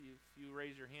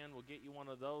raise your hand, we'll get you one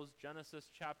of those. Genesis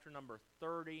chapter number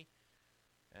 30.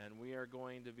 And we are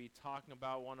going to be talking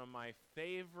about one of my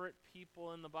favorite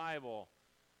people in the Bible.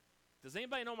 Does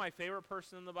anybody know my favorite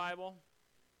person in the Bible?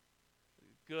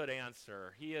 Good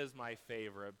answer. He is my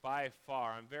favorite by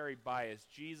far. I'm very biased.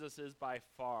 Jesus is by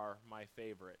far my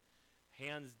favorite.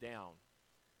 Hands down.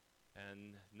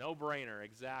 And no brainer,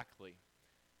 exactly.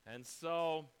 And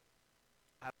so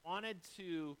I wanted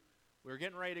to, we were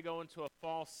getting ready to go into a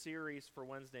fall series for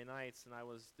Wednesday nights, and I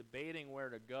was debating where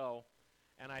to go.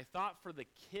 And I thought for the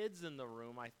kids in the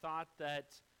room, I thought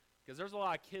that, because there's a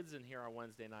lot of kids in here on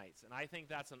Wednesday nights, and I think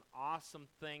that's an awesome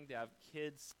thing to have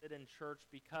kids sit in church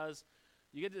because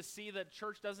you get to see that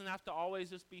church doesn't have to always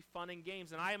just be fun and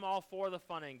games, and I am all for the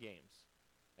fun and games.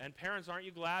 And parents, aren't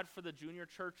you glad for the junior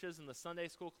churches and the Sunday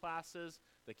school classes,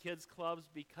 the kids clubs,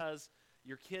 because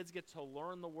your kids get to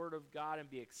learn the Word of God and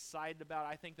be excited about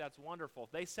it? I think that's wonderful.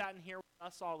 If they sat in here with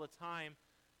us all the time,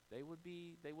 they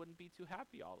wouldn't be too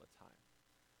happy all the time.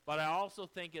 But I also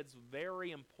think it's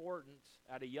very important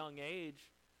at a young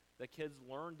age that kids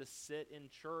learn to sit in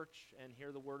church and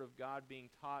hear the Word of God being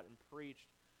taught and preached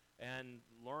and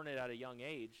learn it at a young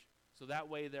age, so that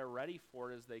way they're ready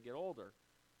for it as they get older.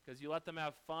 Because you let them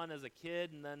have fun as a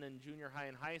kid, and then in junior high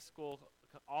and high school,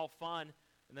 all fun,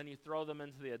 and then you throw them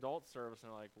into the adult service,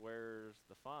 and they're like, where's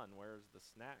the fun? Where's the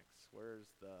snacks? Where's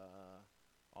the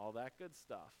all that good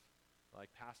stuff? Like,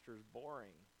 pastor's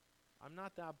boring. I'm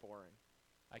not that boring.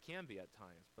 I can be at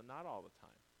times, but not all the time.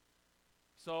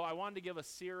 So I wanted to give a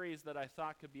series that I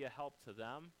thought could be a help to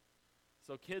them.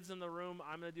 So kids in the room,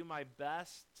 I'm going to do my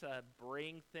best to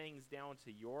bring things down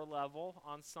to your level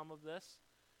on some of this.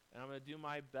 And I'm going to do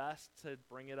my best to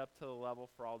bring it up to the level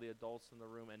for all the adults in the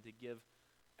room and to give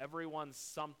everyone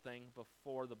something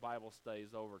before the Bible study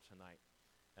is over tonight.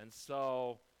 And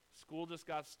so school just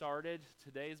got started.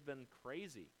 Today's been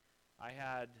crazy. I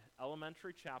had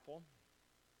elementary chapel,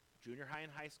 junior high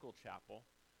and high school chapel,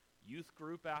 youth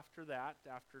group after that,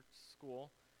 after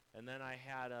school, and then I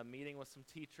had a meeting with some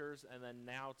teachers, and then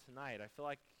now tonight. I feel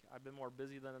like I've been more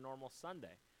busy than a normal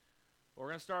Sunday. We're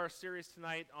going to start our series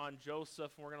tonight on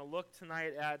Joseph, and we're going to look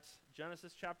tonight at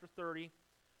Genesis chapter 30,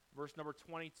 verse number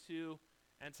 22,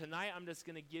 and tonight I'm just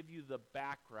going to give you the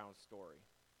background story.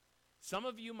 Some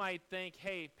of you might think,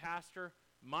 hey, Pastor,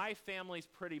 my family's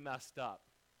pretty messed up.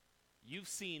 You've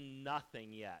seen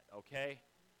nothing yet, okay?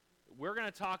 We're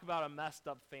going to talk about a messed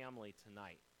up family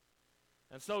tonight.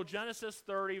 And so Genesis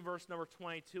 30, verse number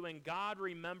 22, and God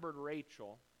remembered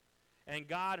Rachel, and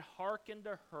God hearkened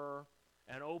to her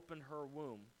and opened her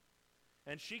womb.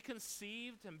 And she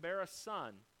conceived and bare a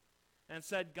son, and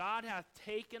said, God hath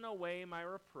taken away my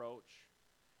reproach.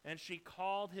 And she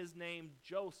called his name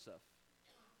Joseph,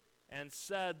 and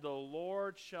said, the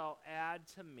Lord shall add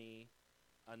to me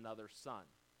another son.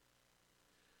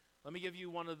 Let me give you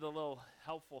one of the little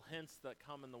helpful hints that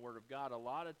come in the Word of God. A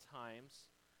lot of times,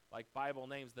 like Bible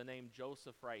names, the name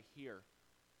Joseph right here,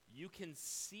 you can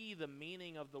see the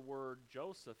meaning of the word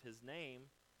Joseph, his name,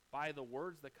 by the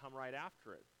words that come right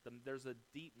after it. There's a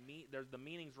deep there's the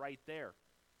meaning's right there.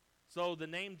 So the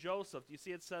name Joseph, do you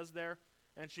see it says there?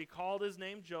 And she called his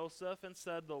name Joseph and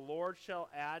said, the Lord shall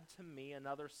add to me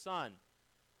another son.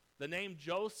 The name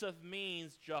Joseph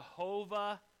means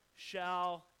Jehovah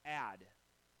shall add,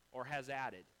 or has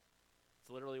added. It's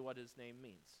literally what his name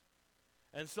means.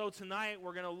 And so tonight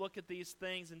we're going to look at these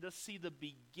things and just see the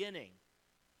beginning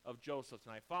of Joseph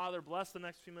tonight. Father, bless the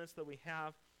next few minutes that we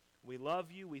have. We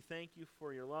love you. We thank you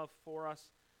for your love for us.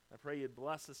 I pray you'd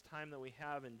bless this time that we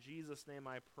have. In Jesus' name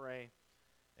I pray.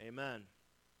 Amen.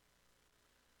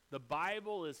 The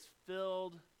Bible is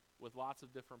filled with lots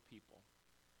of different people.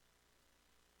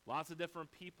 Lots of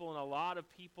different people and a lot of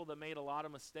people that made a lot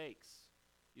of mistakes.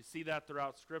 You see that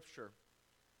throughout Scripture.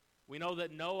 We know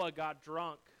that Noah got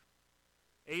drunk.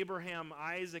 Abraham,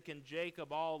 Isaac, and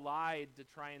Jacob all lied to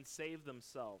try and save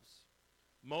themselves.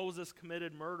 Moses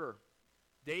committed murder.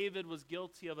 David was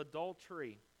guilty of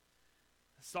adultery.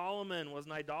 Solomon was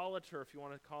an idolater, if you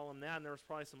want to call him that, and there was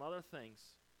probably some other things.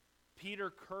 Peter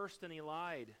cursed and he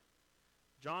lied.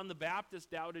 John the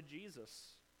Baptist doubted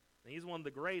Jesus. And he's one of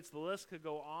the greats. The list could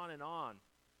go on and on.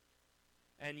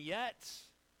 And yet,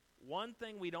 one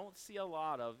thing we don't see a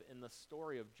lot of in the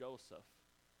story of Joseph,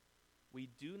 we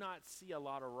do not see a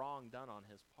lot of wrong done on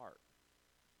his part.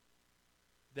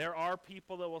 There are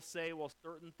people that will say, well,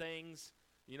 certain things,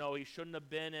 he shouldn't have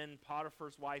been in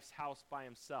Potiphar's wife's house by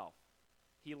himself.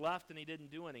 He left and he didn't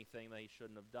do anything that he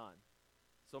shouldn't have done.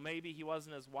 So maybe he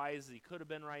wasn't as wise as he could have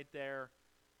been right there.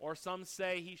 Or some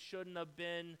say he shouldn't have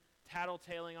been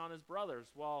tattletaling on his brothers.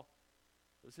 Well,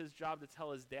 it was his job to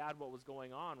tell his dad what was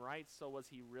going on, right? So was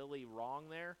he really wrong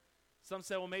there? Some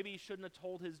say, well, maybe he shouldn't have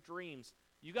told his dreams.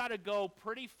 You got to go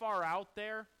pretty far out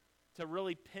there to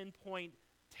really pinpoint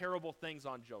terrible things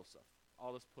on Joseph.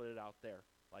 I'll just put it out there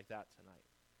like that tonight.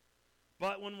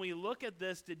 But when we look at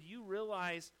this, did you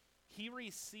realize he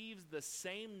receives the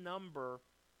same number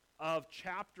of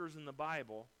chapters in the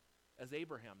Bible as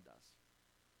Abraham does?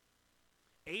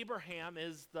 Abraham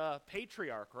is the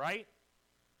patriarch, right?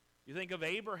 You think of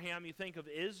Abraham, you think of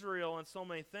Israel and so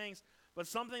many things. But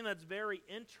something that's very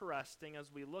interesting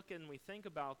as we look and we think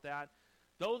about that,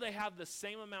 though they have the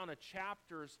same amount of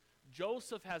chapters,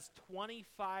 Joseph has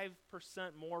 25%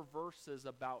 more verses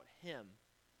about him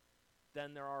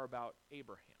than there are about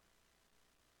Abraham.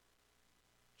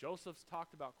 Joseph's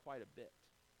talked about quite a bit.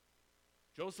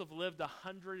 Joseph lived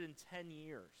 110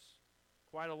 years,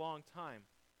 quite a long time.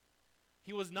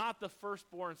 He was not the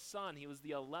firstborn son, he was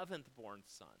the 11th born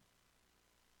son,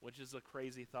 which is a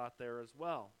crazy thought there as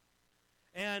well.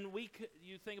 And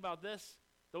you think about this,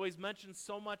 though he's mentioned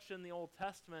so much in the Old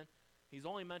Testament, he's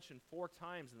only mentioned 4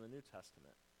 times in the New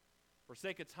Testament. For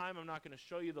sake of time, I'm not going to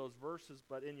show you those verses,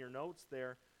 but in your notes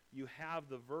there, you have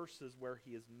the verses where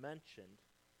he is mentioned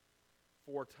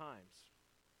 4 times.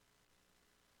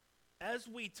 As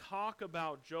we talk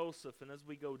about Joseph and as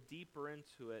we go deeper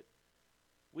into it,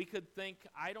 we could think,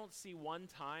 I don't see one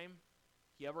time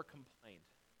he ever complained.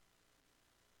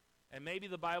 And maybe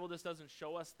the Bible just doesn't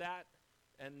show us that,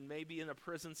 and maybe in a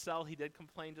prison cell he did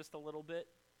complain just a little bit,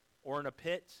 or in a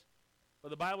pit. But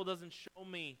the Bible doesn't show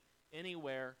me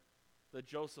anywhere that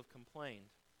Joseph complained.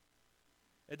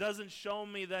 It doesn't show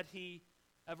me that he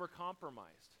ever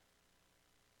compromised.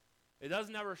 It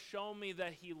doesn't ever show me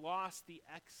that he lost the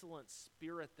excellent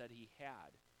spirit that he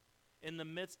had in the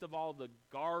midst of all the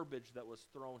garbage that was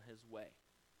thrown his way.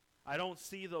 I don't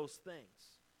see those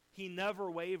things. He never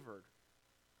wavered.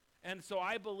 And so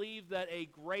I believe that a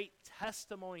great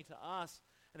testimony to us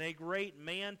and a great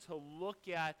man to look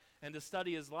at and to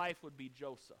study his life would be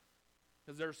Joseph.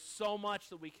 Because there's so much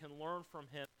that we can learn from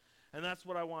him, and that's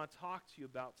what I want to talk to you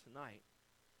about tonight.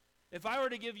 If I were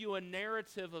to give you a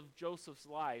narrative of Joseph's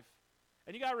life,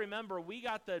 and you got to remember, we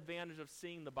got the advantage of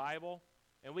seeing the Bible,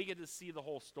 and we get to see the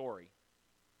whole story.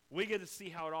 We get to see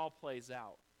how it all plays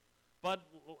out. But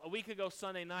a week ago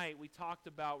Sunday night, we talked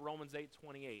about Romans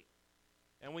 8:28.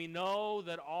 And we know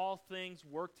that all things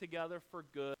work together for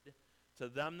good to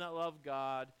them that love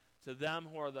God, to them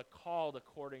who are the called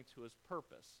according to his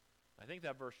purpose. I think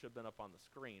that verse should have been up on the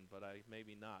screen, but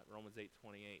maybe not. Romans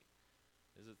 8:28.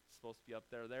 Is it supposed to be up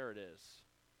there? There it is.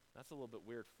 That's a little bit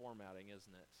weird formatting,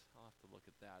 isn't it? I'll have to look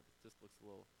at that. It just looks a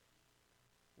little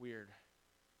weird.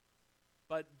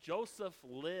 But Joseph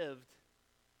lived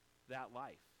that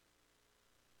life.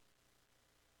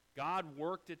 God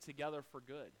worked it together for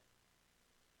good.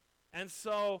 And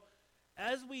so,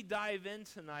 as we dive in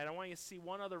tonight, I want you to see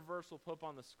one other verse we'll put up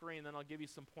on the screen, then I'll give you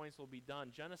some points we'll be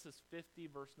done. Genesis 50,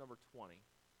 verse number 20.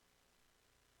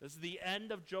 This is the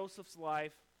end of Joseph's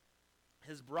life.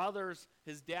 His brothers,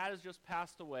 his dad has just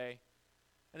passed away,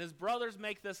 and his brothers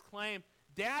make this claim,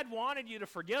 Dad wanted you to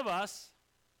forgive us.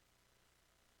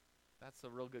 That's a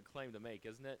real good claim to make,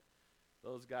 isn't it?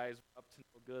 Those guys were up to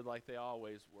no good like they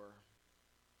always were.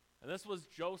 And this was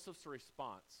Joseph's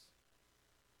response.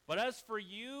 But as for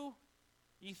you,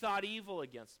 ye thought evil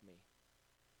against me.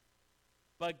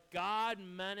 But God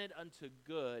meant it unto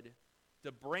good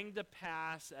to bring to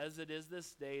pass, as it is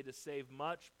this day, to save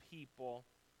much people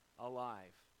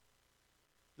alive.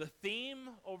 The theme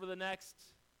over the next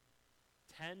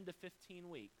 10 to 15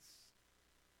 weeks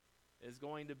is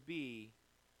going to be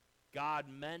God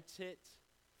meant it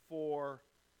for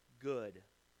good.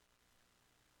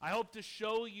 I hope to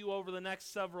show you over the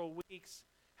next several weeks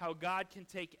how God can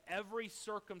take every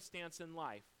circumstance in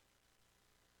life,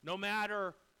 no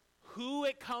matter who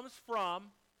it comes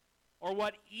from or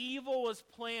what evil was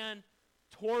planned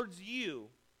towards you,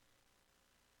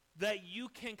 that you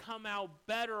can come out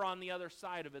better on the other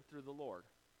side of it through the Lord,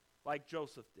 like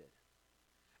Joseph did.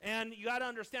 And you got to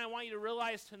understand, I want you to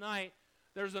realize tonight,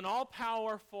 there's an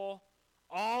all-powerful,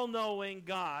 all-knowing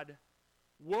God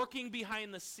working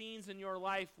behind the scenes in your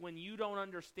life when you don't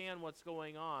understand what's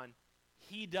going on.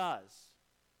 He does.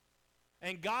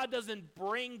 And God doesn't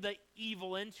bring the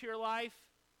evil into your life,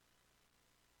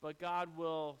 but God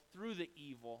will, through the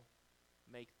evil,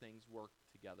 make things work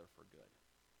together for good.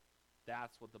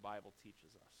 That's what the Bible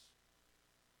teaches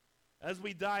us. As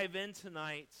we dive in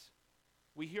tonight,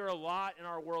 we hear a lot in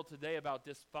our world today about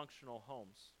dysfunctional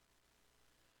homes.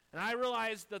 And I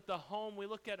realize that the home, we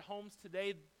look at homes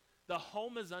today, the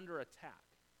home is under attack.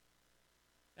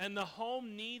 And the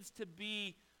home needs to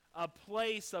be a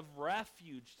place of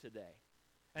refuge today.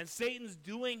 And Satan's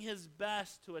doing his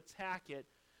best to attack it.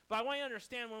 But I want you to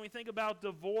understand, when we think about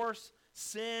divorce,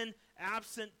 sin,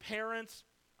 absent parents,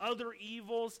 other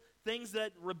evils, things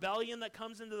that rebellion that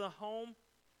comes into the home,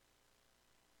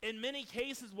 in many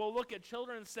cases we'll look at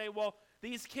children and say, well,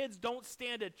 these kids don't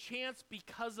stand a chance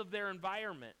because of their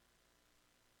environment.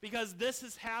 Because this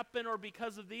has happened or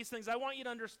because of these things. I want you to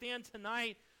understand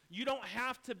tonight, you don't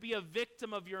have to be a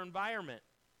victim of your environment.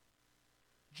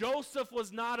 Joseph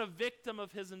was not a victim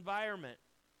of his environment.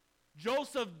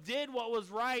 Joseph did what was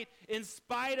right in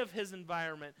spite of his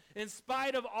environment, in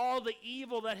spite of all the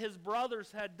evil that his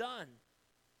brothers had done.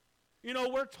 You know,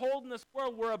 we're told in this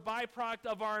world we're a byproduct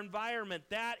of our environment.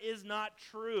 That is not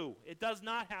true. It does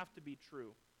not have to be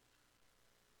true.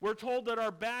 We're told that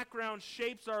our background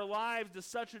shapes our lives to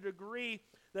such a degree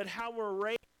that how we're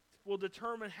raised will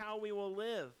determine how we will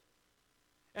live.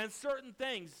 And certain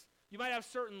things, you might have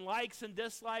certain likes and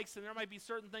dislikes, and there might be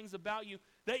certain things about you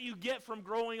that you get from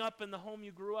growing up in the home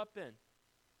you grew up in.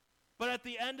 But at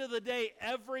the end of the day,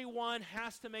 everyone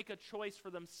has to make a choice for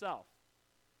themselves.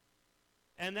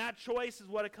 And that choice is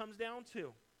what it comes down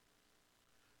to.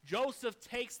 Joseph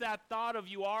takes that thought of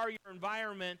you are your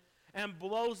environment and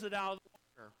blows it out of the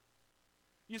water.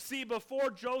 You see, before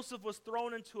Joseph was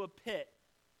thrown into a pit,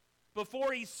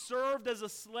 before he served as a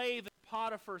slave in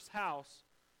Potiphar's house,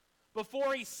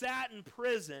 before he sat in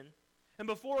prison, and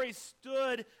before he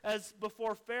stood as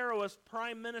before Pharaoh as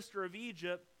prime minister of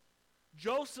Egypt,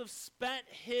 Joseph spent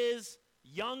his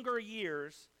younger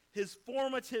years, his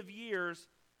formative years,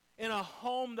 in a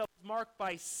home that was marked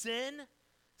by sin,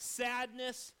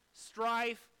 sadness,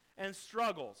 strife, and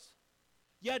struggles.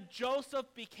 Yet Joseph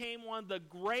became one of the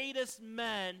greatest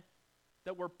men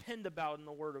that were penned about in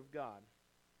the Word of God.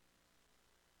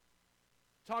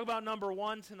 Talk about number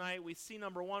one tonight. We see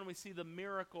the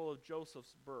miracle of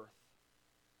Joseph's birth.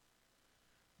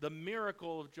 The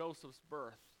miracle of Joseph's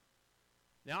birth.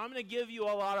 Now I'm going to give you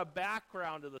a lot of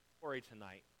background to the story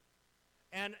tonight.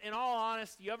 And in all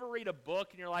honesty, you ever read a book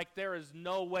and you're like, there is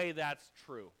no way that's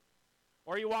true?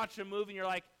 Or you watch a movie and you're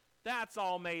like, that's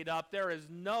all made up. There is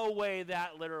no way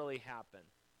that literally happened.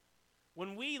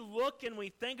 When we look and we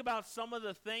think about some of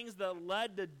the things that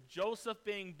led to Joseph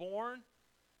being born,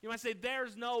 you might say,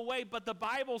 there's no way, but the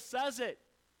Bible says it.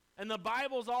 And the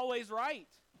Bible's always right.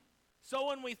 So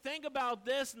when we think about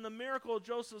this and the miracle of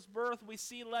Joseph's birth, we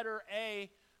see letter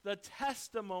A, the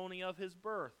testimony of his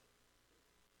birth.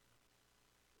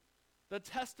 The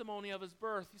testimony of his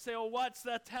birth. You say, oh, what's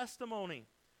that testimony?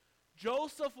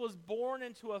 Joseph was born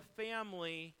into a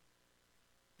family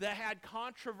that had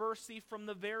controversy from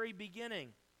the very beginning.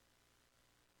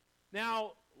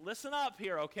 Now, listen up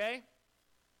here, okay?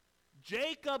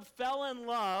 Jacob fell in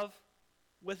love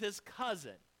with his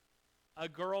cousin, a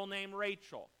girl named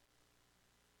Rachel.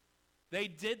 They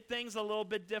did things a little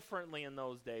bit differently in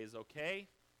those days, okay?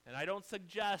 And I don't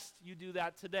suggest you do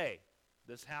that today.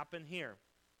 This happened here.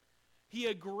 He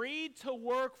agreed to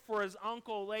work for his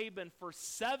uncle Laban for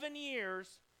 7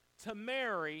 years to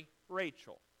marry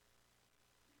Rachel.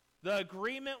 The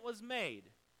agreement was made.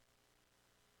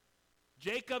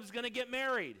 Jacob's going to get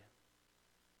married.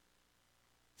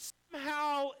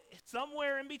 Somehow,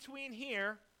 somewhere in between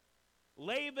here,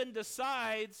 Laban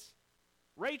decides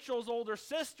Rachel's older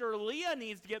sister, Leah,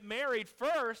 needs to get married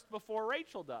first before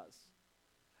Rachel does.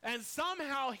 And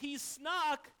somehow he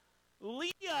snuck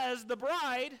Leah as the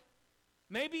bride.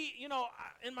 Maybe,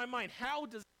 in my mind, how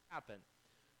does it happen?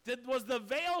 Was the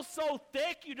veil so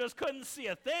thick you just couldn't see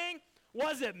a thing?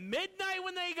 Was it midnight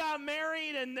when they got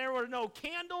married and there were no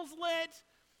candles lit?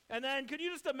 And then could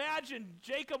you just imagine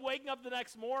Jacob waking up the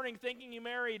next morning thinking he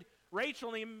married Rachel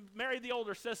and he married the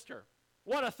older sister?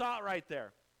 What a thought right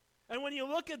there. And when you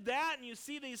look at that and you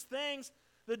see these things,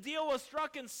 the deal was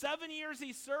struck in 7 years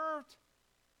he served,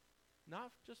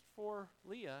 not just for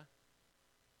Leah,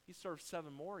 he served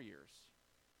 7 more years.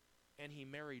 And he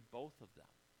married both of them.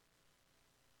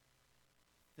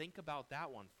 Think about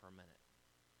that one for a minute.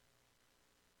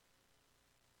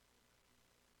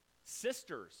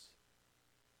 Sisters.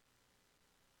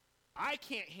 I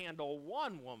can't handle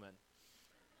one woman.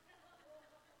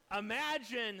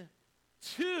 Imagine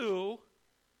 2,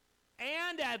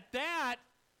 and at that,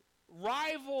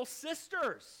 rival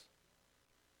sisters.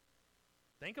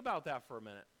 Think about that for a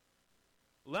minute.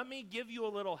 Let me give you a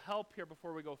little help here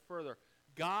before we go further.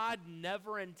 God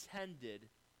never intended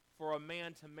for a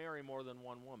man to marry more than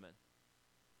one woman.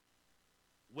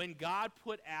 When God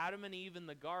put Adam and Eve in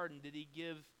the garden,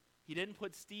 he didn't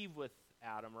put Steve with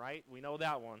Adam, right? We know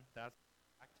that one. That's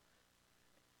fact.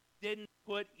 Didn't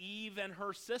put Eve and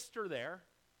her sister there.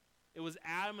 It was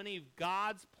Adam and Eve.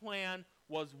 God's plan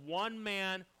was one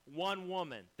man, one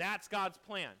woman. That's God's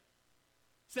plan.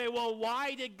 Say, well,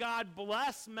 why did God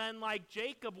bless men like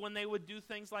Jacob when they would do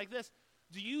things like this?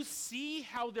 Do you see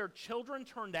how their children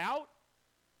turned out?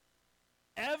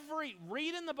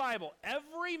 Read in the Bible,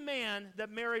 every man that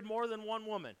married more than one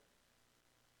woman,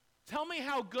 tell me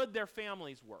how good their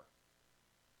families were.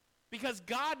 Because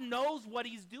God knows what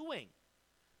he's doing.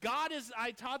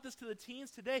 I taught this to the teens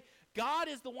today, God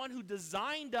is the one who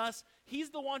designed us. He's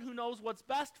the one who knows what's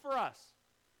best for us.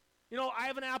 You know, I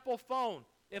have an Apple phone.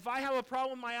 If I have a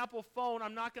problem with my Apple phone,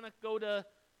 I'm not going to go to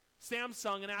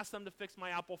Samsung and ask them to fix my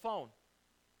Apple phone.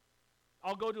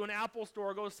 I'll go to an Apple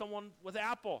store or go to someone with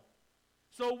Apple.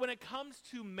 So when it comes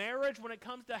to marriage, when it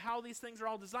comes to how these things are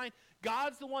all designed,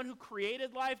 God's the one who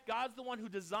created life. God's the one who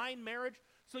designed marriage.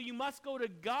 So you must go to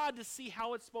God to see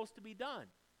how it's supposed to be done.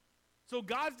 So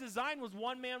God's design was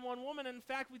one man, one woman. And in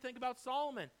fact, we think about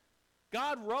Solomon.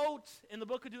 God wrote in the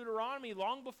book of Deuteronomy,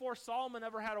 long before Solomon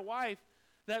ever had a wife,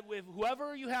 that with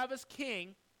whoever you have as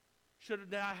king should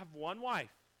have one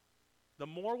wife. The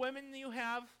more women you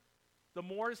have, the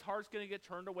more his heart's going to get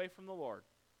turned away from the Lord.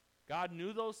 God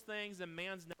knew those things, and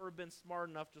man's never been smart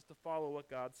enough just to follow what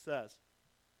God says.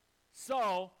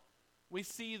 So, we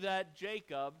see that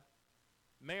Jacob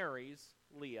marries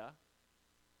Leah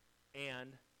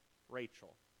and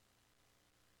Rachel.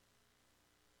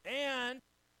 And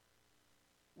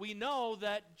we know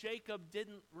that Jacob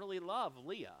didn't really love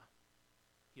Leah.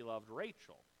 He loved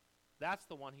Rachel. That's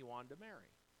the one he wanted to marry.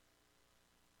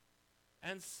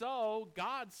 And so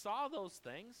God saw those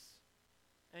things,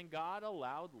 and God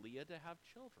allowed Leah to have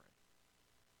children.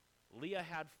 Leah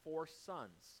had 4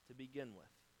 sons to begin with.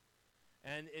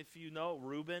 And if you know,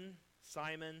 Reuben,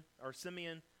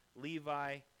 Simeon,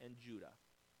 Levi, and Judah.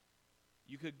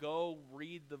 You could go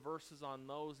read the verses on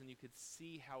those, and you could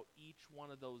see how each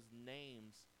one of those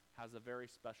names has a very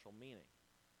special meaning.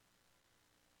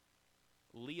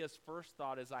 Leah's first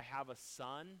thought is, I have a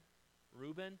son,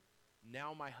 Reuben,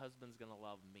 now my husband's going to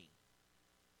love me.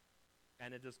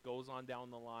 And it just goes on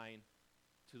down the line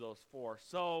to those 4.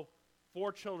 So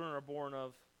 4 children are born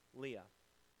of Leah.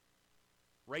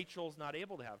 Rachel's not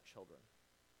able to have children.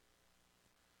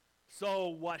 So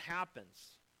what happens?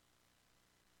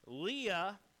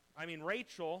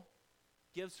 Rachel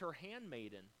gives her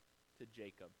handmaiden to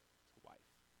Jacob to wife,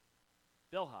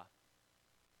 Bilhah.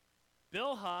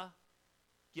 Bilhah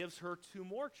gives her 2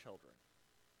 more children,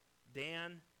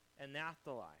 Dan and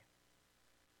Naphtali.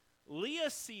 Leah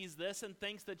sees this and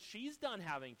thinks that she's done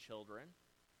having children,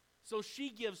 so she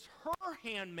gives her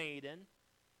handmaiden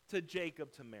to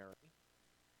Jacob to marry,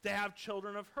 to have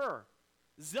children of her.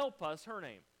 Zilpah is her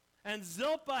name. And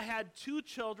Zilpah had 2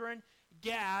 children,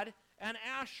 Gad and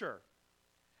Asher.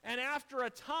 And after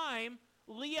a time,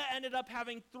 Leah ended up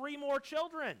having 3 more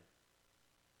children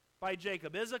by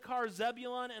Jacob, Issachar,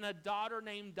 Zebulun, and a daughter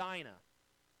named Dinah.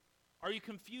 Are you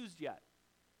confused yet?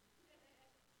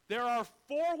 There are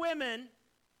 4 women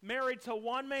married to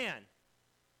one man.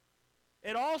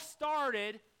 It all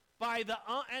started by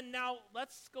and now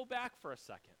let's go back for a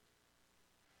second.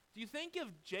 Do you think if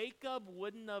Jacob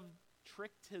wouldn't have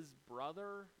tricked his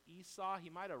brother Esau, he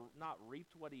might have not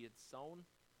reaped what he had sown?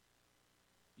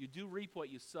 You do reap what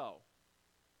you sow.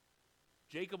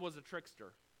 Jacob was a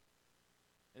trickster,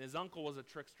 and his uncle was a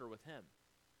trickster with him.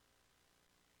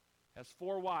 Has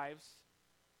 4 wives,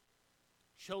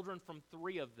 children from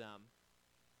 3 of them,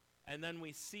 and then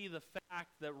we see the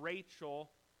fact that Rachel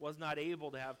was not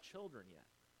able to have children yet.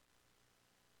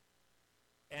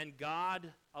 And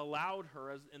God allowed her,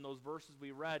 as in those verses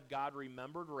we read, God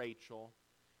remembered Rachel,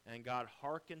 and God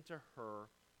hearkened to her,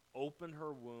 opened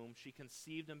her womb. She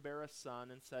conceived and bare a son,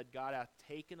 and said, God hath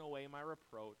taken away my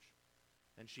reproach.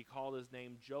 And she called his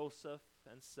name Joseph,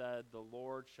 and said, the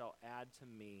Lord shall add to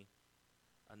me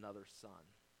another son.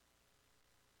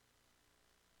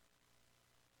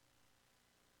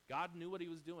 God knew what he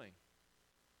was doing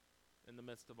in the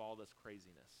midst of all this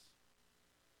craziness.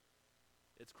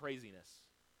 It's craziness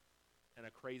and a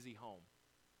crazy home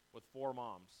with 4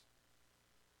 moms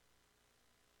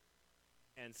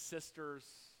and sisters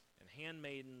and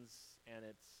handmaidens, and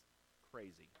it's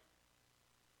crazy.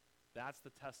 That's the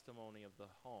testimony of the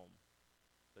home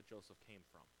that Joseph came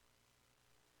from.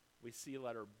 We see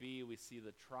letter B, we see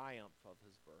the triumph of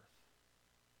his birth.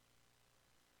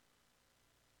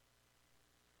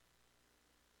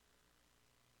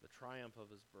 The triumph of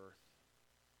his birth.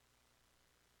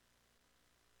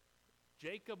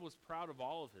 Jacob was proud of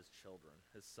all of his children,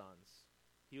 his sons.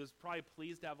 He was probably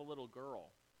pleased to have a little girl.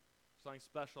 Something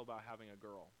special about having a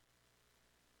girl.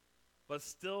 But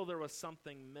still there was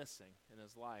something missing in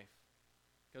his life,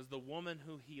 because the woman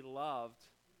who he loved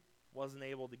wasn't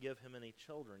able to give him any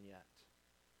children yet.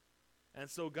 And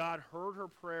so God heard her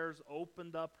prayers,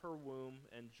 opened up her womb,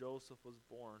 and Joseph was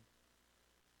born.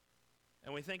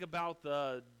 And we think about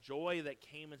the joy that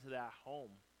came into that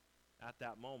home at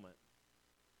that moment.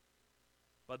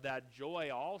 But that joy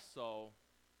also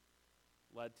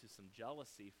led to some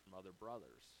jealousy from other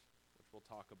brothers, which we'll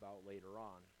talk about later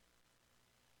on.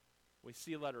 We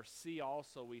see letter C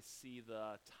also, we see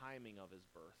the timing of his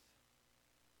birth.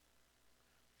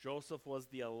 Joseph was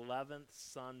the 11th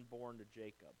son born to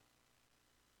Jacob.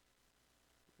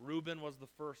 Reuben was the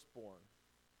firstborn.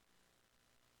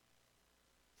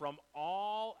 From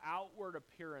all outward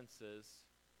appearances,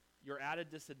 you're at a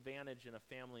disadvantage in a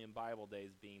family in Bible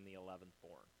days being the 11th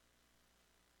born.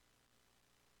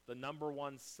 The number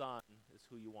one son is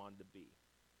who you wanted to be,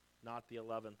 not the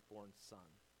 11th born son.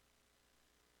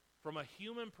 From a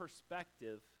human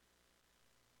perspective,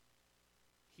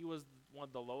 he was one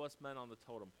of the lowest men on the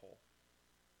totem pole.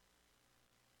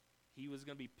 He was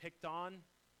going to be picked on.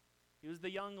 He was the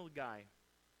young guy.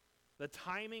 The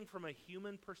timing from a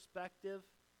human perspective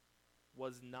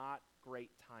was not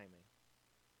great timing.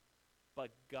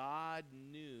 But God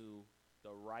knew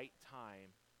the right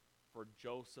time for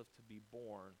Joseph to be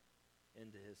born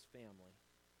into his family.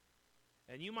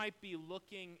 And you might be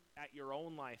looking at your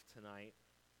own life tonight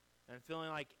and feeling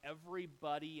like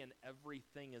everybody and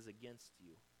everything is against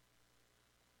you.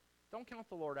 Don't count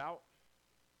the Lord out.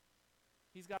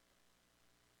 He's got,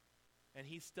 and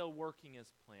he's still working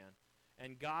his plan.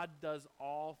 And God does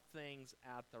all things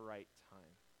at the right time.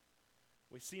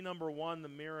 We see, number one, the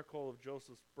miracle of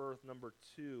Joseph's birth. Number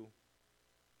two,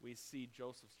 we see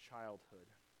Joseph's childhood.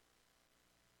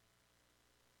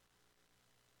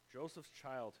 Joseph's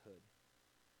childhood.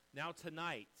 Now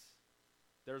tonight,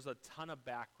 there's a ton of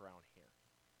background here.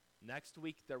 Next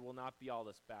week, there will not be all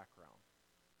this background.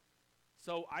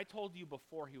 So I told you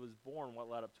before he was born what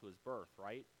led up to his birth,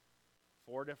 right?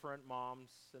 4 different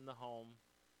moms in the home,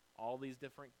 all these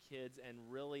different kids, and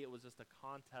really it was just a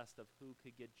contest of who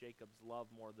could get Jacob's love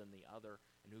more than the other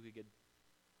and who could get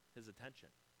his attention.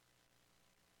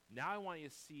 Now I want you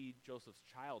to see Joseph's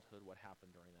childhood, what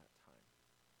happened during that time.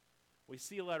 We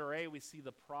see letter A, we see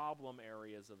the problem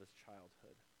areas of his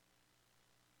childhood.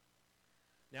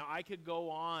 Now I could go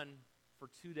on for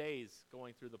 2 days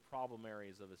going through the problem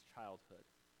areas of his childhood.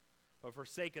 But for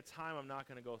sake of time, I'm not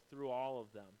going to go through all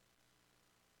of them.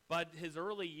 But his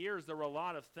early years, there were a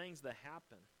lot of things that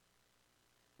happened.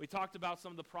 We talked about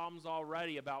some of the problems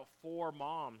already, about 4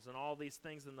 moms and all these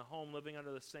things in the home living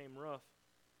under the same roof.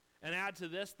 And add to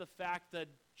this the fact that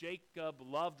Jacob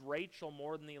loved Rachel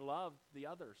more than he loved the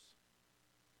others.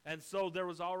 And so there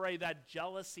was already that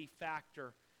jealousy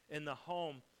factor in the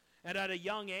home. And at a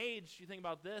young age, you think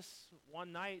about this,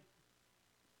 one night,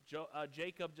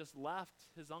 Jacob just left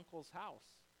his uncle's house,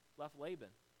 left Laban.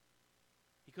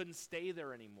 He couldn't stay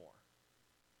there anymore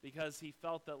because he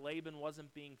felt that Laban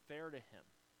wasn't being fair to him.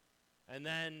 And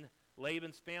then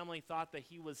Laban's family thought that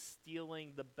he was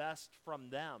stealing the best from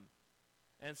them.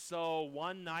 And so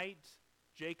one night,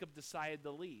 Jacob decided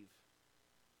to leave.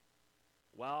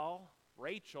 Well,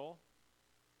 Rachel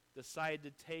decided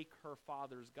to take her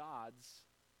father's gods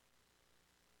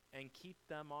and keep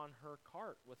them on her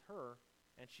cart with her,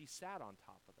 and she sat on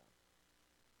top of them.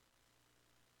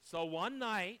 So one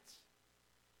night,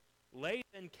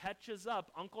 Laban catches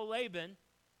up, Uncle Laban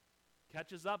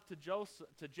catches up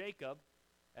to Jacob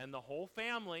and the whole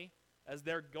family as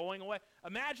they're going away.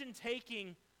 Imagine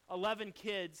taking 11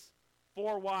 kids,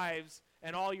 4 wives,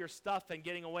 and all your stuff and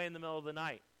getting away in the middle of the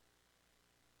night.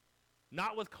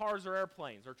 Not with cars or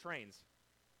airplanes or trains.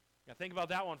 Now think about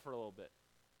that one for a little bit.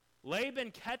 Laban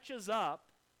catches up,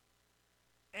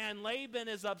 and Laban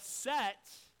is upset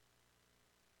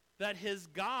that his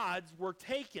gods were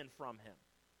taken from him.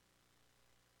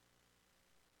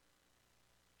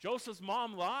 Joseph's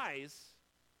mom lies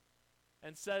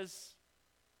and says,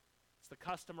 it's the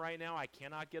custom right now, I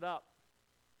cannot get up.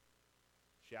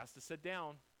 She has to sit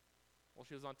down while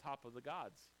she was on top of the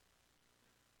gods.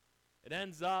 It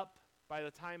ends up, by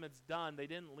the time it's done, they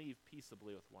didn't leave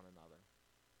peaceably with one another.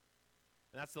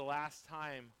 And that's the last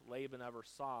time Laban ever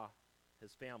saw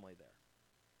his family there.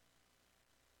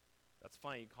 That's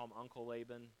funny, you call him Uncle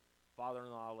Laban,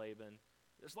 father-in-law Laban.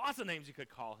 There's lots of names you could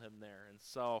call him there. And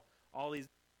so, all these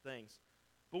things.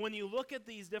 But when you look at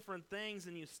these different things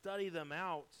and you study them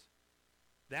out,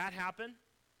 that happened.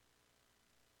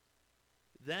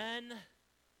 Then,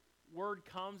 word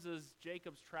comes as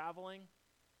Jacob's traveling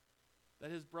that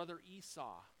his brother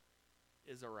Esau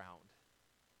is around.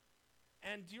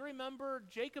 And do you remember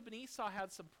Jacob and Esau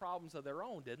had some problems of their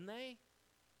own, didn't they?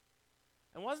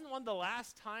 And wasn't one of the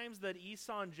last times that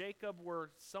Esau and Jacob were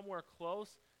somewhere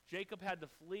close, Jacob had to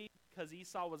flee because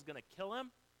Esau was going to kill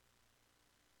him?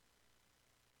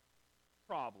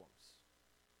 Problems.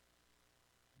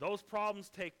 Those problems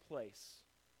take place.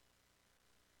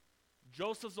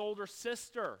 Joseph's older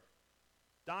sister,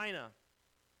 Dinah,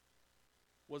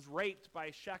 was raped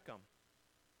by Shechem.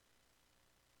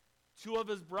 Two of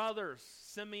his brothers,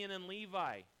 Simeon and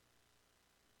Levi,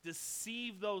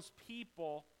 deceive those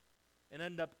people and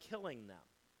end up killing them.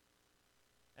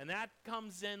 And that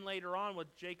comes in later on with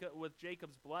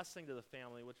Jacob's blessing to the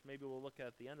family, which maybe we'll look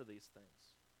at the end of these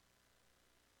things.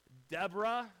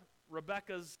 Deborah,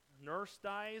 Rebekah's nurse,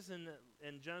 dies in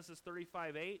Genesis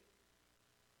 35:8.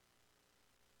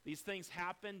 These things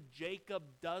happen. Jacob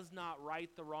does not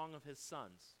right the wrong of his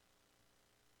sons.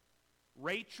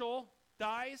 Rachel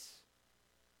dies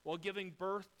while giving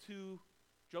birth to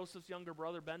Joseph's younger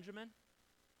brother Benjamin.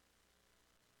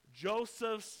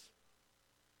 Joseph's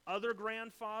other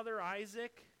grandfather,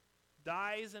 Isaac,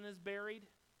 dies and is buried.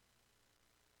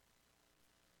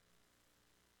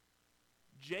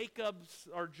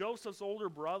 Joseph's older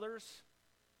brothers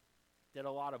did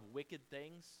a lot of wicked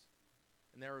things,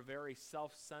 and they were very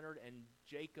self-centered, and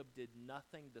Jacob did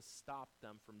nothing to stop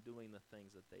them from doing the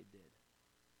things that they did.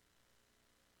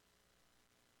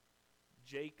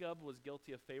 Jacob was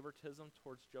guilty of favoritism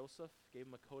towards Joseph, gave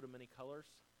him a coat of many colors.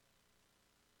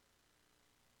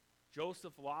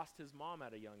 Joseph lost his mom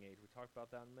at a young age. We talked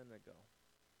about that a minute ago.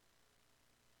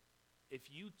 If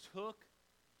you took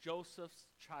Joseph's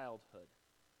childhood,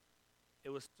 it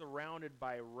was surrounded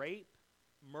by rape,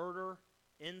 murder,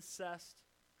 incest,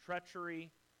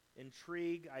 treachery,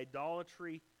 intrigue,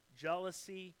 idolatry,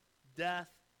 jealousy, death,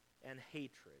 and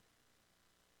hatred.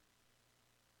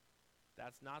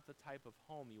 That's not the type of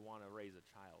home you want to raise a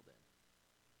child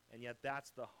in. And yet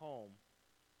that's the home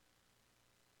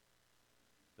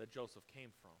that Joseph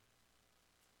came from.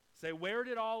 Say, where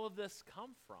did all of this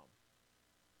come from?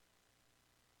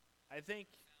 I think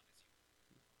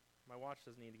my watch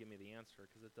doesn't need to give me the answer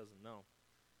because it doesn't know.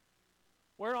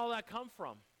 Where did all that come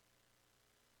from?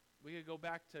 We could go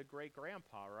back to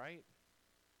great-grandpa, right?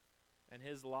 And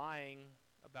his lying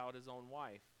about his own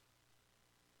wife.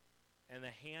 And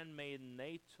the handmaiden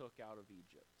they took out of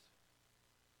Egypt.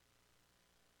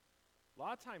 A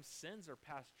lot of times sins are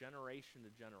passed generation to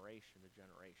generation to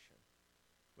generation.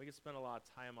 We could spend a lot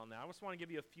of time on that. I just want to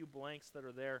give you a few blanks that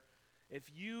are there. If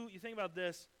you think about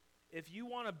this, if you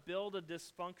want to build a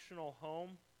dysfunctional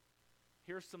home,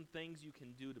 here's some things you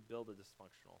can do to build a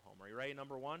dysfunctional home. Are you ready?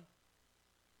 Number one,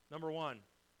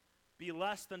 be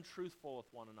less than truthful with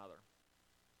one another.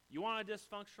 You want a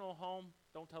dysfunctional home?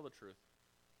 Don't tell the truth.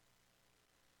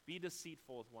 Be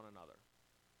deceitful with one another.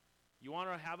 You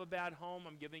want to have a bad home?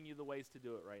 I'm giving you the ways to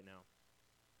do it right now.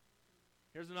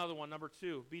 Here's another one, number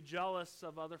two. Be jealous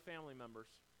of other family members.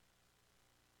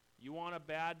 You want a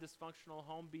bad, dysfunctional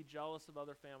home? Be jealous of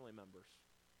other family members.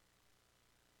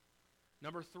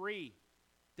 Number three,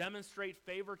 demonstrate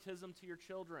favoritism to your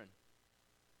children.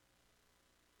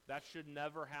 That should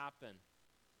never happen.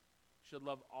 You should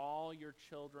love all your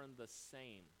children the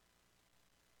same.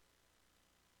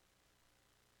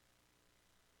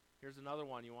 Here's another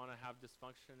one. You want to have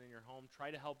dysfunction in your home? Try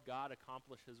to help God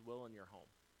accomplish His will in your home.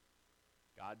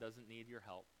 God doesn't need your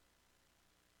help.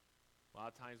 A lot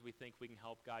of times we think we can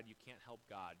help God. You can't help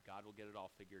God. God will get it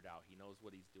all figured out. He knows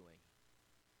what He's doing.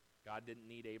 God didn't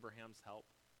need Abraham's help.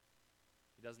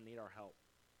 He doesn't need our help.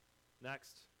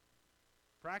 Next,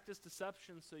 practice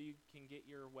deception so you can get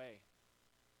your way.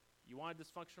 You want a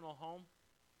dysfunctional home?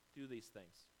 Do these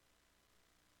things.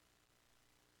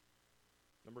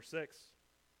 Number 6,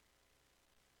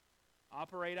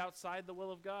 operate outside the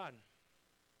will of God.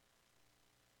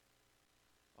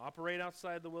 Operate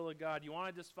outside the will of God. You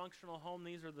want a dysfunctional home?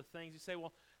 These are the things. You say,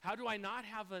 well, how do I not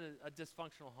have a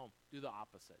dysfunctional home? Do the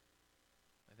opposite.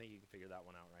 I think you can figure that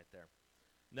one out right there.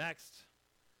 Next,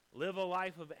 live a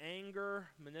life of anger,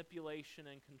 manipulation,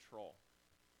 and control.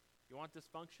 You want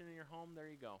dysfunction in your home? There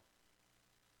you go.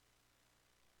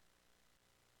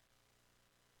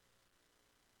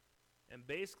 And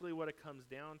basically what it comes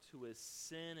down to is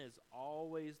sin is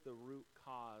always the root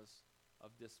cause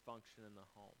of dysfunction in the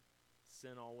home.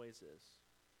 Sin always is.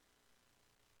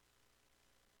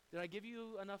 Did I give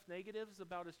you enough negatives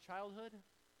about his childhood?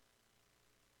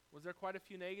 Was there quite a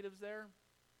few negatives there?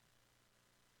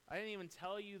 I didn't even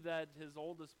tell you that his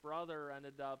oldest brother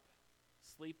ended up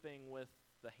sleeping with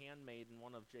the handmaiden,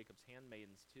 one of Jacob's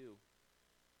handmaidens too.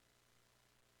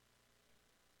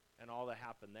 And all that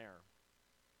happened there.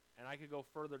 And I could go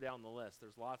further down the list.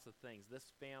 There's lots of things.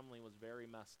 This family was very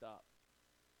messed up.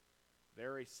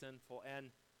 Very sinful.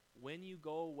 And when you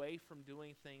go away from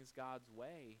doing things God's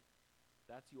way,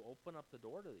 you open up the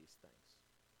door to these things.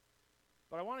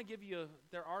 But I want to give you,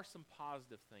 there are some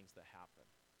positive things that happen.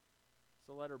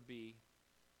 So letter B,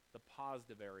 the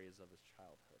positive areas of his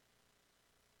childhood.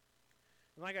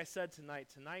 And like I said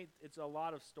tonight it's a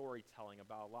lot of storytelling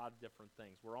about a lot of different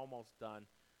things. We're almost done.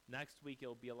 Next week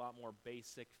it'll be a lot more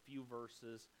basic, few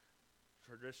verses,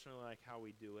 traditionally like how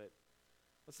we do it.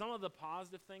 But some of the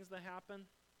positive things that happen,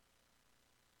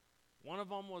 one of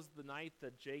them was the night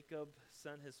that Jacob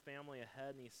sent his family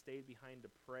ahead and he stayed behind to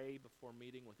pray before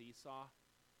meeting with Esau.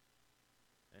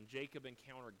 And Jacob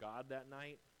encountered God that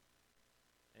night,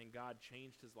 and God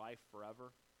changed his life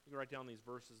forever. You can write down these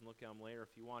verses and look at them later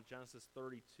if you want. Genesis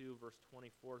 32, verse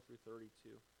 24 through 32.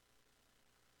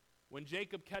 When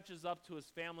Jacob catches up to his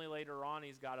family later on,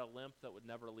 he's got a limp that would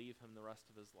never leave him the rest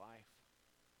of his life.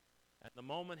 At the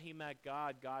moment he met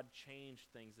God, God changed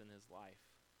things in his life.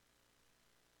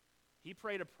 He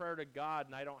prayed a prayer to God,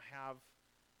 and I don't have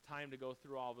time to go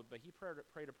through all of it, but he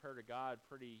prayed a prayer to God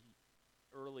pretty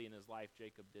early in his life,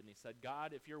 Jacob did. And he said,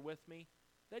 God, if you're with me,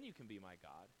 then you can be my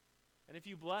God. And if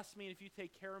you bless me, and if you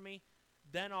take care of me,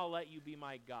 then I'll let you be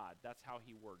my God. That's how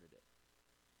he worded it.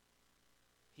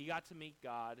 He got to meet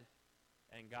God,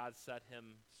 and God set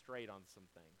him straight on some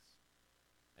things.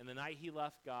 And the night he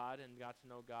left God and got to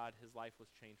know God, his life was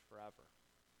changed forever.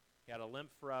 He had a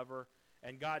limp forever,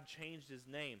 and God changed his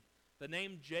name. The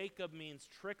name Jacob means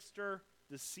trickster,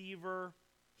 deceiver,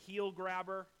 heel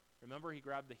grabber. Remember, he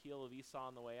grabbed the heel of Esau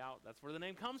on the way out. That's where the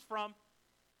name comes from.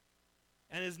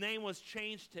 And his name was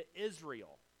changed to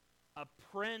Israel, a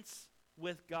prince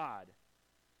with God.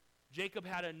 Jacob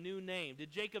had a new name.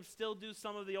 Did Jacob still do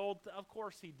some of the old? Of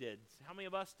course he did. How many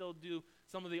of us still do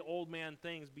some of the old man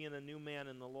things, being a new man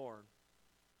in the Lord?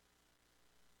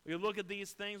 We look at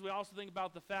these things. We also think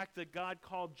about the fact that God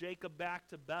called Jacob back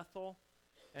to Bethel,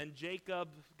 and Jacob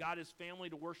got his family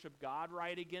to worship God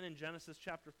right again in Genesis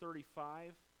chapter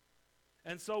 35.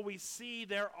 And so we see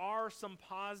there are some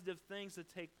positive things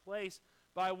that take place.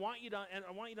 But I want you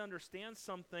to understand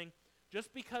something.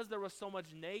 Just because there was so much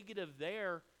negative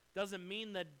there doesn't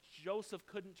mean that Joseph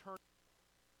couldn't turn.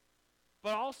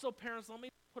 But also, parents, let me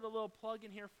put a little plug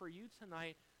in here for you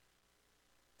tonight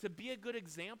to be a good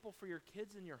example for your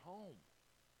kids in your home.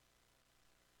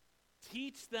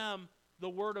 Teach them the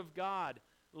Word of God.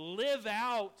 Live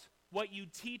out what you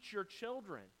teach your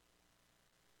children.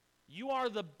 You are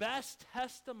the best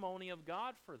testimony of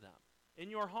God for them in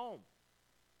your home.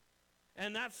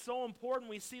 And that's so important.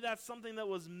 We see that's something that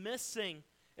was missing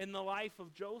in the life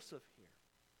of Joseph here.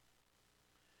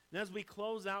 And as we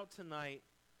close out tonight,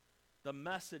 the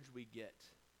message we get,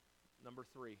 number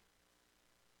 3,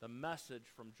 the message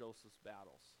from Joseph's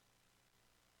battles.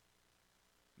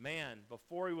 Man,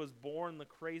 before he was born, the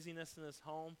craziness in his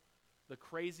home, the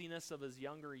craziness of his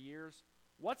younger years,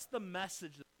 what's the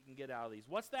message that we can get out of these?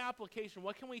 What's the application?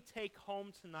 What can we take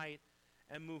home tonight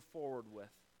and move forward with?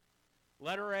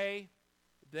 Letter A,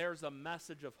 there's a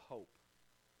message of hope.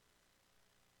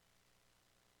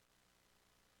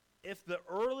 If the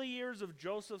early years of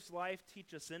Joseph's life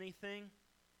teach us anything,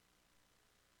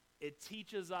 it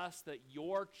teaches us that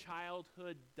your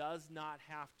childhood does not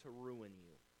have to ruin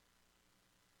you.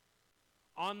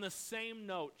 On the same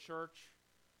note, church,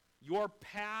 your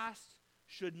past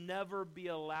should never be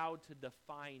allowed to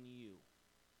define you.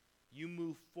 You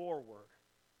move forward.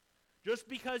 Just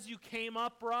because you came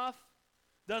up rough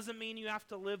doesn't mean you have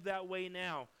to live that way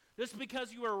now. Just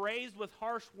because you were raised with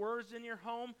harsh words in your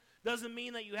home doesn't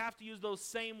mean that you have to use those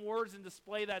same words and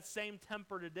display that same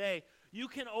temper today. You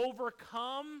can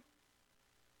overcome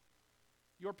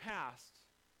your past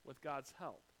with God's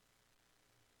help.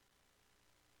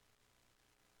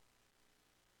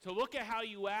 To look at how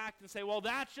you act and say, well,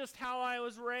 that's just how I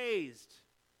was raised,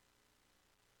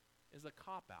 is a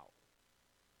cop-out.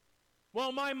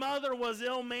 Well, my mother was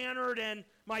ill-mannered and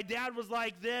my dad was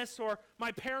like this, or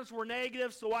my parents were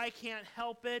negative, so I can't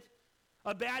help it.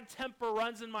 A bad temper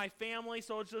runs in my family,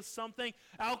 so it's just something.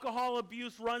 Alcohol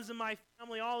abuse runs in my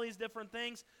family, all these different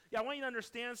things. Yeah, I want you to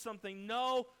understand something.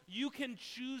 No, you can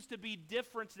choose to be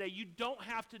different today. You don't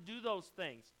have to do those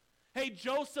things. Hey,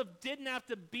 Joseph didn't have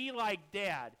to be like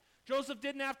Dad. Joseph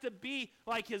didn't have to be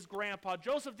like his grandpa.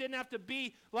 Joseph didn't have to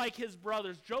be like his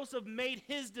brothers. Joseph made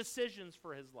his decisions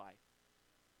for his life.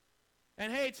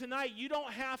 And hey, tonight, you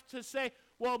don't have to say,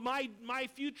 well, my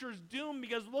future's doomed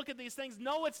because look at these things.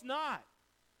 No, it's not.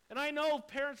 And I know,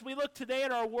 parents, we look today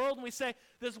at our world and we say,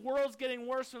 this world's getting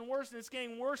worse and worse, and it's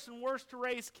getting worse and worse to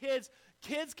raise kids.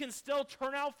 Kids can still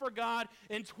turn out for God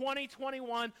in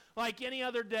 2021 like any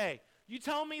other day. You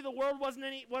tell me the world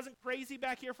wasn't crazy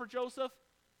back here for Joseph?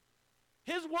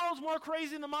 His world's more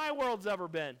crazy than my world's ever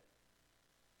been.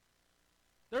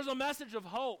 There's a message of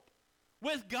hope.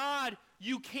 With God,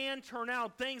 you can turn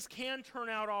out. Things can turn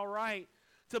out all right.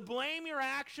 To blame your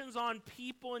actions on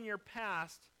people in your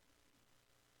past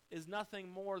is nothing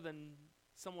more than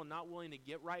someone not willing to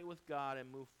get right with God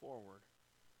and move forward.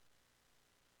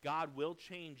 God will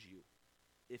change you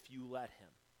if you let him.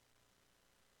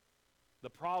 The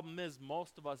problem is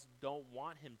most of us don't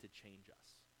want him to change us,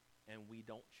 and we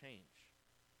don't change.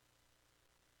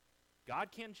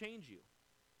 God can change you,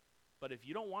 but if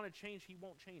you don't want to change, he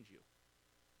won't change you.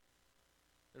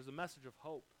 There's a message of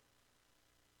hope.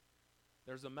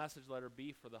 There's a message, let her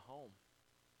be, for the home.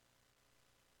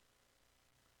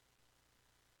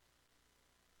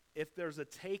 If there's a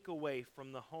takeaway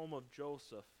from the home of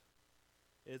Joseph,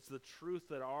 it's the truth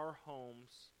that our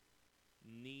homes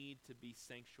need to be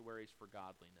sanctuaries for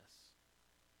godliness.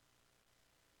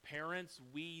 Parents,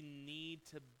 we need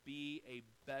to be a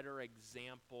better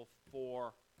example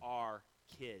for our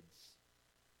kids.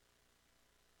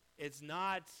 It's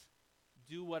not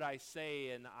do what I say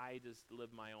and I just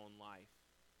live my own life.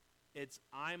 It's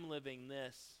I'm living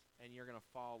this and you're going to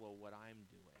follow what I'm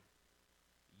doing.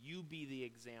 You be the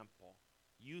example.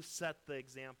 You set the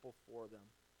example for them.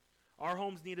 Our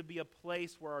homes need to be a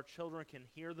place where our children can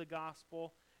hear the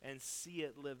gospel and see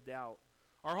it lived out.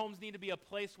 Our homes need to be a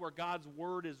place where God's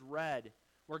word is read,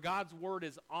 where God's word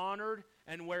is honored,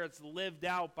 and where it's lived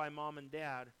out by mom and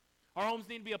dad. Our homes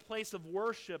need to be a place of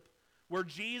worship where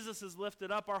Jesus is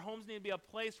lifted up. Our homes need to be a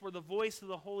place where the voice of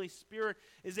the Holy Spirit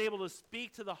is able to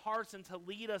speak to the hearts and to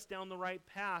lead us down the right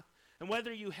path. And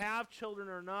whether you have children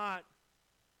or not,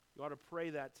 you ought to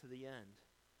pray that to the end.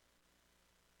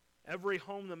 Every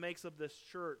home that makes up this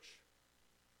church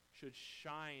should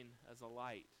shine as a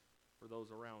light for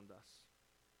those around us.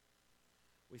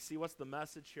 We see what's the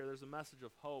message here. There's a message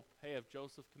of hope. Hey, if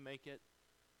Joseph can make it,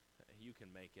 you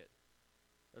can make it.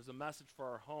 There's a message for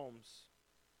our homes.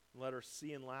 Letter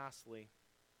C, and lastly,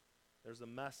 there's a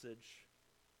message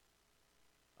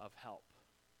of help.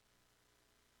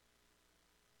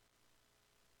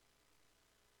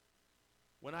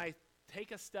 When I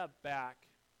take a step back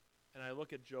and I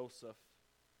look at Joseph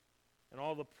and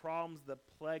all the problems that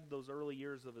plagued those early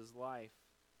years of his life,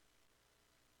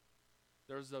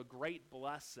 there's a great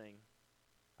blessing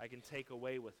I can take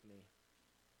away with me.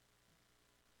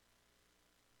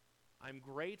 I'm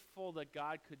grateful that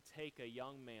God could take a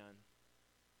young man's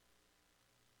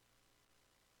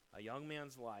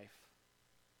life,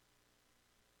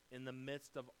 in the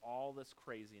midst of all this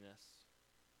craziness,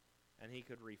 and he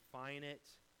could refine it,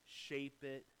 shape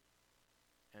it,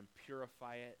 and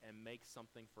purify it, and make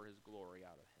something for his glory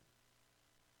out of him.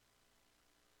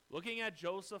 Looking at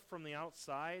Joseph from the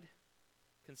outside,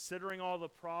 considering all the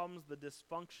problems, the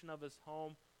dysfunction of his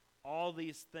home, all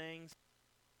these things,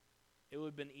 it would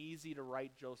have been easy to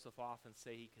write Joseph off and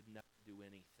say he could never do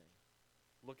anything.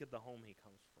 Look at the home he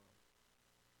comes from.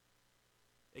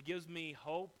 It gives me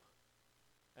hope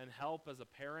and help as a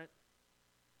parent,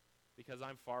 because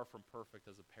I'm far from perfect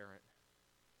as a parent.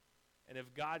 And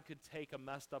if God could take a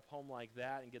messed up home like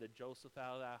that and get a Joseph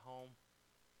out of that home,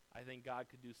 I think God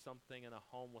could do something in a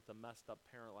home with a messed up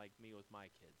parent like me with my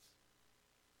kids.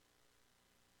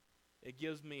 It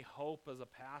gives me hope as a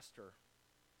pastor.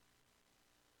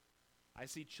 I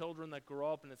see children that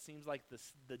grow up and it seems like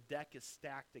the deck is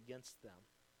stacked against them.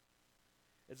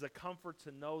 It's a comfort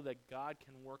to know that God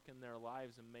can work in their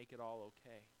lives and make it all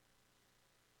okay.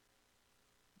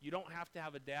 You don't have to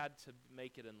have a dad to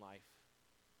make it in life.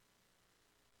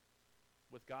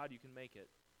 With God, you can make it.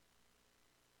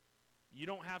 You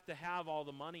don't have to have all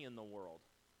the money in the world.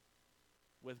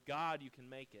 With God, you can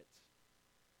make it.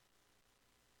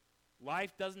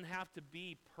 Life doesn't have to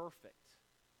be perfect.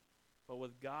 But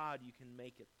with God, you can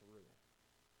make it through.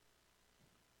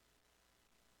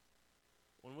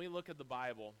 When we look at the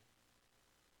Bible,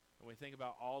 and we think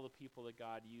about all the people that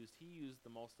God used, he used the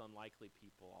most unlikely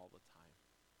people all the time.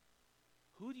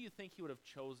 Who do you think he would have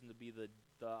chosen to be the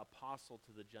apostle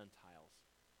to the Gentiles?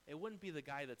 It wouldn't be the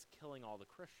guy that's killing all the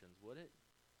Christians, would it?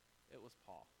 It was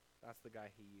Paul. That's the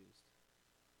guy he used.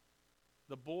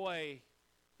 The boy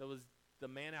that was the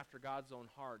man after God's own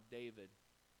heart, David.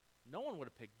 No one would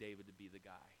have picked David to be the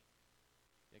guy.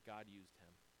 Yet God used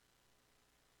him.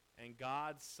 And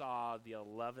God saw the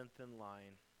 11th in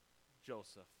line,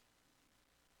 Joseph,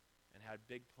 and had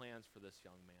big plans for this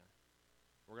young man.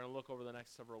 We're going to look over the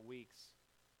next several weeks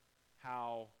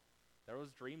how there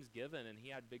was dreams given and he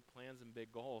had big plans and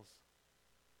big goals.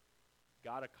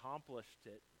 God accomplished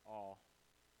it all,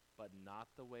 but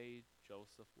not the way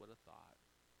Joseph would have thought.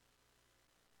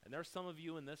 And there's some of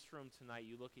you in this room tonight,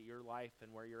 you look at your life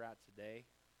and where you're at today,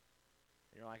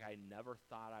 and you're like, I never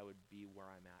thought I would be where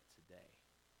I'm at today.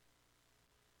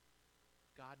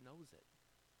 God knows it.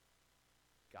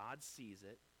 God sees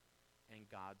it, and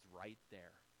God's right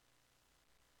there.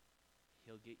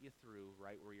 He'll get you through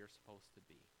right where you're supposed to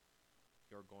be.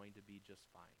 You're going to be just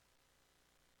fine.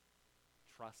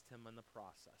 Trust him in the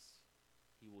process.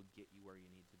 He will get you where you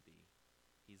need to be.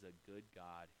 He's a good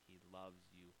God. He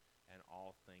loves you, and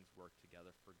all things work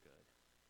together for good.